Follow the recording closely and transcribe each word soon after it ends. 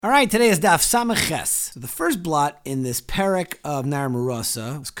All right, today is Daf Samach. So the first blot in this parak of Nar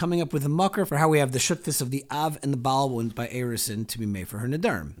Marasa is coming up with a mucker for how we have the shutfis of the Av and the Baal by Erison to be made for her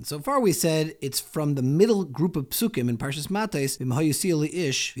Nadarm. And so far we said it's from the middle group of psukim in Parshas Matais,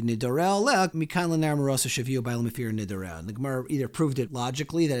 ish v'nidarel lek mikan l'Nar Marasa shavio b'alam mifir nidarel. And the Gemara either proved it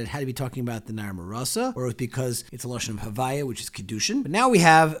logically that it had to be talking about the Nar Marasa, or it was because it's a lashon of Havaya, which is Kiddushin. But now we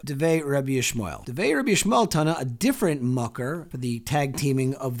have Devei Rabbi Yishmael. Devei Rabbi Yishmael Tana, a different mucker for the tag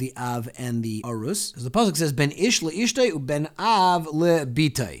teaming of the Av and the Arus. As the pasuk says, Ben ish le'ishtay uben Av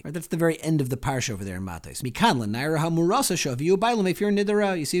le'bitay. Right, that's the very end of the parsha over there in Matais. Mikan l'naira ha'murasa shaviu b'alam if you're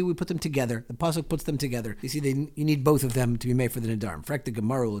nidara. You see, we put them together. The pasuk puts them together. You see, you need both of them to be made for the nidarm. Frak the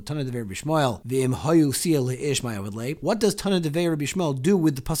Gemara l'tana devei Rabbi Yishmael v'im hayu sia le'ish ma'avodlei. What does tana devei Rabbi Yishmael do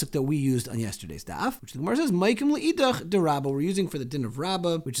with the pasuk that we used on yesterday's daf? Which the Gemara says, Maikim le'idach de Rabba. We're using for the din of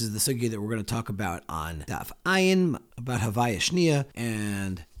Rabba, which is the sugya that we're going to talk about on daf Ayin about Havaya Shnia,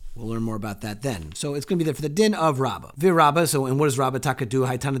 and we'll learn more about that then. So it's going to be there for the din of Rabbah. Vir so and what does Rabbah Taka do?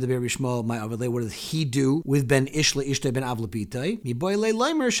 Haitana de Rabbi Yishmael, my Avalei, what does he do with Ben Ishla Ishte Ben Avlabitai? Mi boy le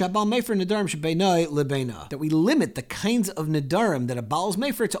leimer Shabal Mefer Nadarim Shebeina Lebeina. That we limit the kinds of Nadarim that a Baal's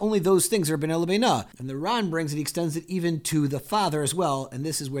Mefer to only those things that are Beina Lebeina. And the Ran brings it, he extends it even to the father as well. And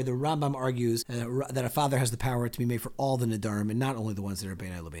this is where the Rambam argues that a father has the power to be made for all the Nadarim and not only the ones that are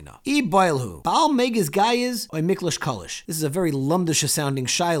Beina Lebeina. I boilhu. Baal Megas Gayas or Miklish Kalish. This is a very lumdisha sounding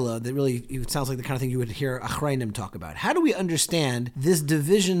shaila that really, it sounds like the kind of thing you would hear Achrayim talk about. How do we understand this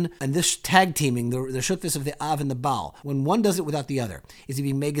division and this tag teaming, the shutfis of the Av and the Baal, when one does it without the other? Is he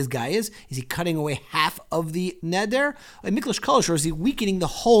being megas gayas? Is he cutting away half of the neder? A miklish kolish, or is he weakening the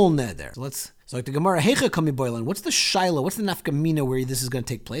whole neder? So like the Gemara, Heicha Kami Boilan, what's the Shaila, what's the nafkamina where this is going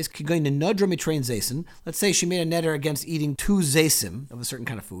to take place? Going to Nadra Mitrain Zaysin. Let's say she made a neder against eating 2 zaysim of a certain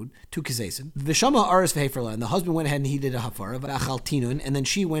kind of food, 2 kizaysim. Vishama Aris Veheferla, and the husband went ahead and he did a hafara, V'achaltinun, and then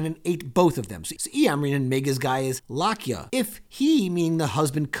she went and ate both of them. So Iyamrin and Megas guy is Lakya. If he, meaning the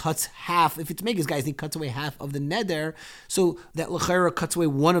husband, cuts half, if it's Megas guys, he cuts away half of the neder, so that L'chaira cuts away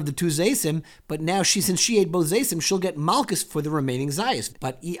one of the 2 zaysim, but now since she ate both zaysim, she'll get malchus for the remaining zayis.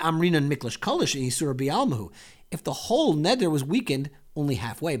 But Iyamrin and Miklish Kalish, if the whole neder was weakened, only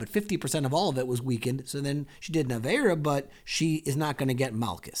halfway, but 50% of all of it was weakened, so then she did Navera, but she is not going to get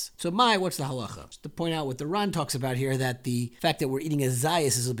Malchus. So what's the halacha? Just to point out what the Ran talks about here, that the fact that we're eating a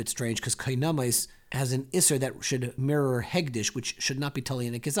zayis is a bit strange, because kainamais has an isser that should mirror hegdish, which should not be tali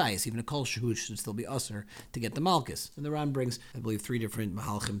in a kizayis. Even a kol shuhush should still be usser to get the malchus. And the Ran brings, I believe, 3 different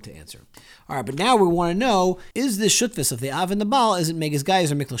mahalchim to answer. All right, but now we want to know, is this shutfis of the Av and the Baal, is it megas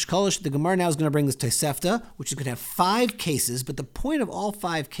guys or miklish kolish? The Gemara now is going to bring this Tosefta, which is going to have 5 cases, but the point of all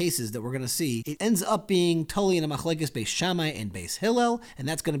 5 cases that we're going to see, it ends up being tali in a machlekes Beis Shammai and Beis Hillel, and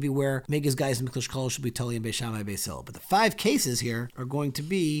that's going to be where megas guys and miklish kolish should be tali in Beis Shammai and Beis Hillel. But the 5 cases here are going to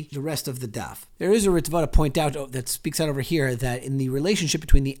be the rest of the daf. There is a Ritva to point out that speaks out over here that in the relationship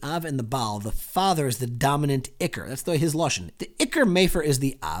between the Av and the Baal, the father is the dominant Iker. That's his lashon. The Iker Mefer is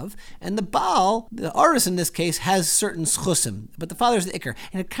the Av, and the Baal, the Aris in this case, has certain schusim, but the father is the Iker.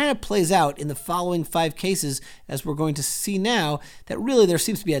 And it kind of plays out in the following 5 cases, as we're going to see now, that really there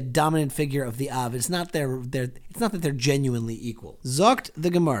seems to be a dominant figure of the Av. It's not that they're genuinely equal. Zokt the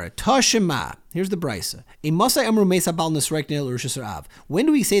Gemara, Tashema. Here's the brisa. When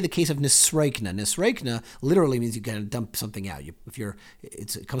do we say the case of nisreikna? Nisreikna literally means you gotta dump something out.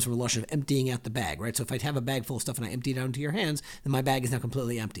 It comes from a lashon of emptying out the bag, right? So if I have a bag full of stuff and I empty it out into your hands, then my bag is now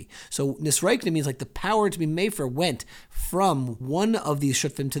completely empty. So nisreikna means like the power to be made for went from one of these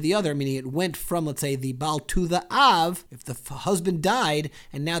shutfim to the other, meaning it went from, let's say, the Baal to the Av, if the husband died,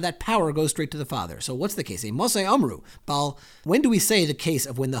 and now that power goes straight to the father. So what's the case? Mosai Amru, Baal, when do we say the case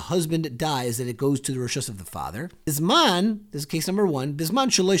of when the husband dies that it goes to the rishus of the father? Bisman, this is case number 1, Bisman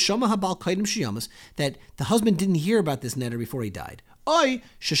shaloi shama habal kaidim shiyamas, that the husband didn't hear about this neder before he died. Oy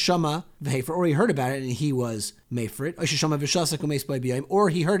sheshama v'hefer, or he heard about it and he was mefrit. Oy sheshama v'shasak u'meis b'ayim, or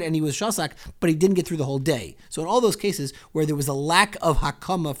he heard and he was shasak, but he didn't get through the whole day. So in all those cases where there was a lack of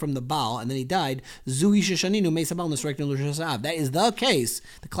hakama from the Baal and then he died, zuhi sheshaninu meis habal nisreiknu l'rishus av. That is the case,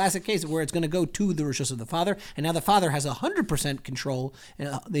 the classic case where it's going to go to the rishus of the father, and now the father has 100% control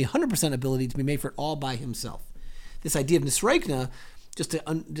and the 100% ability to be made for it all by himself. This idea of nisreikna, just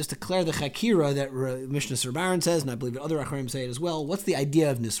to clear the chakira that Mishnah Serbaran says, and I believe other Acharim say it as well, what's the idea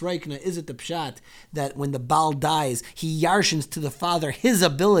of nisreikna? Is it the pshat that when the Baal dies, he yarshins to the father his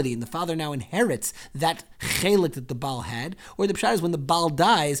ability, and the father now inherits that chelik that the Baal had? Or the pshat is when the Baal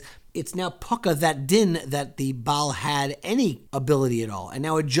dies, it's now puka that din that the Baal had any ability at all, and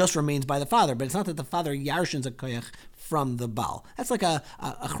now it just remains by the father. But it's not that the father yarshins a koyach from the Baal. That's like a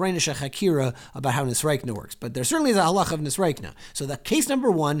Chreinish Chakira about how Nisreikna works. But there certainly is a halacha of Nisreikna. So the case number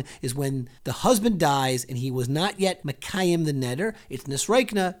one is when the husband dies and he was not yet Mekayim the neder. It's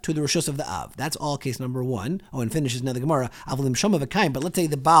Nisreikna to the Rishus of the Av. That's all case number one. Oh, and finishes now the Gemara. Avalim Shama V'Kayim. But let's say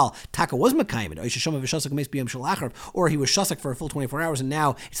the Baal Taka was Mekayim it, or he was Shasek for a full 24 hours and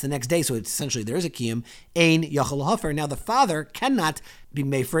now it's the next day, so it's essentially there is a Kiyum. Ein Yachal Hafer. Now the father cannot be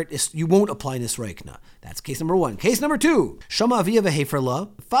made for it. You won't apply Nisreikna. That's case number one. Case number two. Shama Avia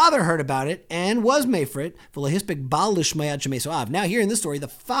V'Heferla. The father heard about it and was made for it. V'Lehispek Baal Lishmayad Shemeso Av. Now here in this story, the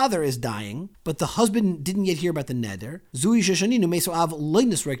father is dying, but the husband didn't yet hear about the neder. Zui Sheshaninu Meso Av Lo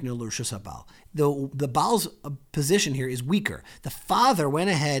Nisreikna L'Rishus HaBaal. The Baal's position here is weaker. The father went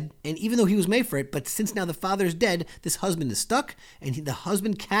ahead, and even though he was made for it, but since now the father's dead, this husband is stuck, and the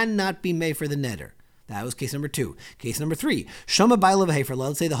husband cannot be made for the neder. That was case number two. Case number three. Shama Baila V'Hefer.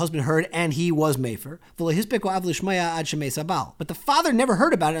 Let's say the husband heard and he was mefer. But the father never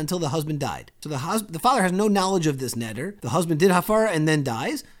heard about it until the husband died. So the father has no knowledge of this neder. The husband did hafara and then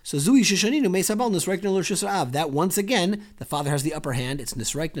dies. So Zui Shishaninu Meisabal Nisreikna L'Rishus Av. That once again, the father has the upper hand. It's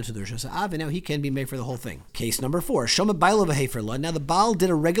Nisreikna to the Rishus Av, and now he can be made for the whole thing. Case number four. Shama Baila V'Hefer. Now the Baal did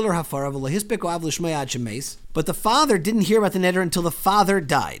a regular hafara. But the father didn't hear about the neder until the father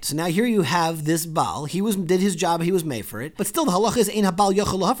died. So now here you have this Baal. He did his job. He was made for it. But still, the halacha is ein habal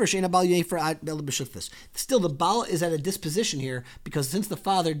yochel lahafer she'ein habal yefer ad b'shutfus. Still, the Baal is at a disposition here because since the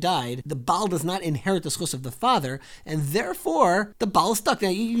father died, the Baal does not inherit the schus of the father, and therefore the Baal is stuck. Now,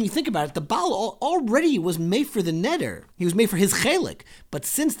 you think about it. The Baal already was made for the neder. He was made for his chelik. But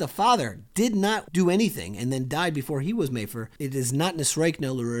since the father did not do anything and then died before he was made for, it is not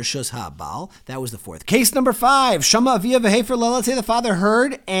nisreikna l'rishus ha-Baal. That was the fourth. Case number five. Shama avia v'hefer. Let's say the father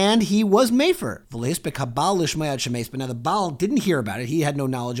heard and he was made for. But now the Baal didn't hear about it. He had no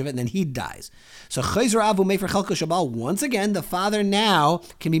knowledge of it, and then he dies. So once again, the father now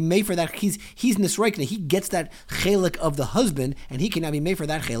can be made for that. He's nisreikna. He gets that chelik of the husband, and he can now be made for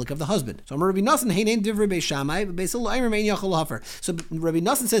that chelik of the husband. So Rabbi Nassan So Rabbi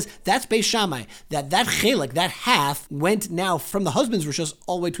Nassan says that's Beis Shammai, that chelik, that half, went now from the husband's rishus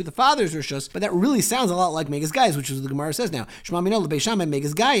all the way to the father's rishus. But that really sounds a lot like Megas Gaiz, which is what the Gemara says now. Shema Minol Beis Shammai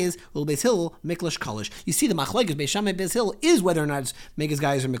Megas Gaiz will Beis Hill Miklish Kolish. You see, the machlekes Beis Shammai Beis Hill is whether or not it's Megas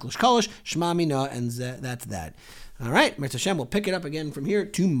Gaiz or Miklish Kolish. Shema Mina, and that's that. All right, Mirz Hashem, we'll pick it up again from here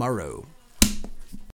tomorrow.